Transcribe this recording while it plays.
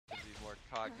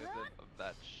cognizant of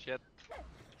that shit.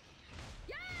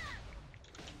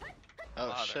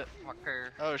 Oh shit. Motherfucker.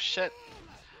 Oh shit.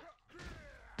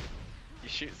 You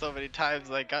shoot so many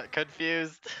times I got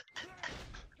confused.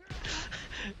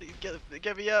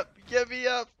 Get me up! Get me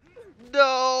up!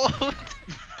 No!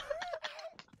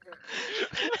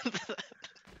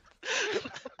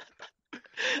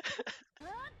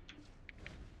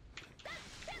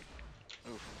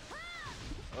 Oof.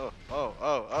 Oh, oh,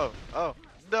 oh, oh, oh,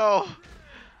 no!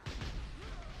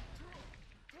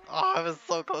 Oh, I was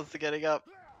so close to getting up.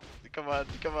 Come on,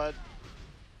 come on,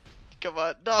 come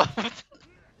on, no!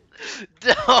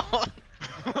 No!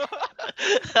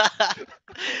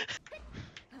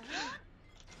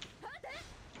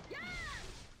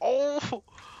 Oh!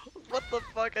 What the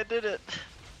fuck? I did it!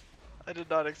 I did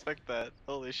not expect that.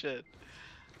 Holy shit.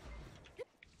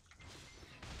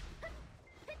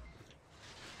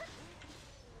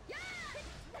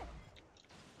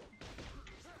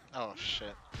 Oh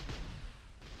shit.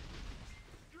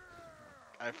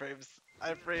 Iframes.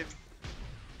 Iframes.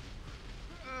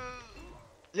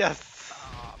 Yes!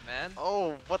 Aw, man.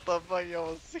 Oh, what the fuck? You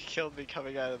almost killed me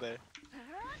coming out of there.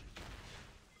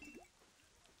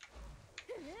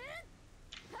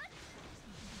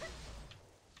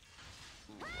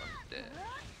 Ooh, I'm dead.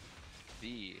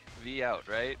 V out,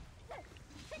 right?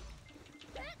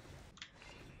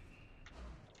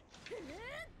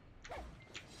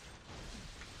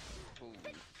 Ooh,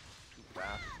 too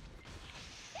fast.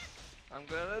 I'm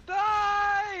gonna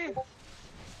die!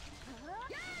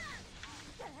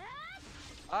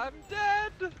 I'm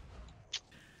dead!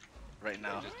 Right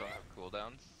now. They just don't have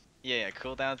cooldowns. Yeah,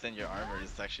 cooldowns and your armor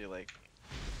is actually like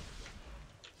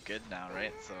good now,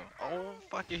 right? So, oh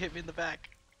fuck, you hit me in the back.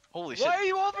 Holy shit. Why are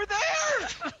you over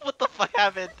there? What the fuck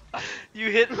happened? You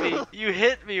hit me. You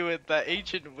hit me with that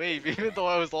ancient wave, even though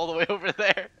I was all the way over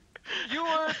there. You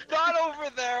were not over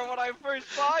there when I first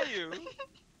saw you.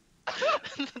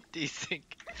 Desync.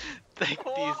 Thank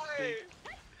Why? desync.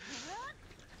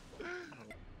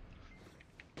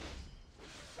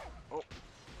 Oh,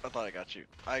 I thought I got you.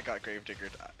 I got Gravediggered.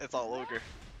 It's all ogre.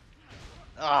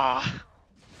 Ah.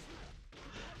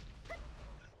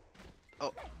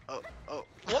 Oh, oh, oh.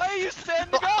 Why are you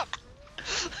standing up?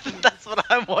 That's what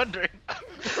I'm wondering.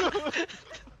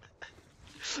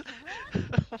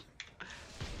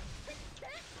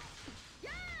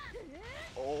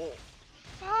 Oh.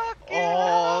 Fucking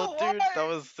Oh, hell, dude, why? that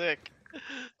was sick.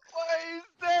 Why are you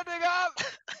standing up?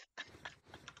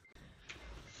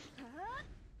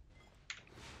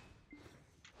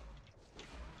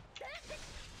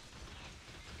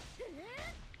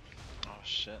 Oh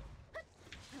shit.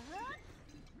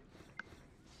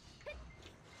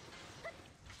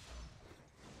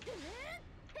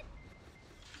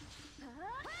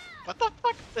 What the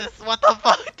fuck is this? What the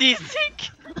fuck? Desync?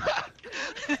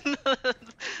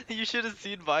 You should have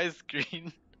seen my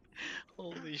screen.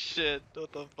 Holy shit,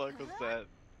 what the fuck was that?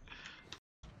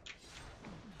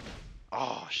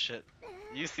 Oh shit.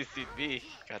 You CC'd me.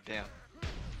 Goddamn.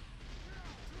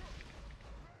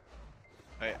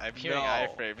 Wait, I'm hearing No.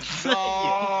 iframes.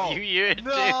 No. you hear it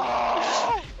No.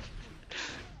 too?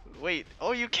 Wait,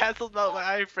 oh you cancelled out my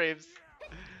iframes.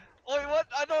 Wait, what?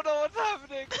 I don't know what's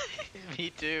happening. Me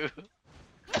too.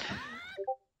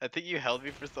 I think you held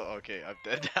me for so. Okay, I'm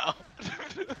dead now.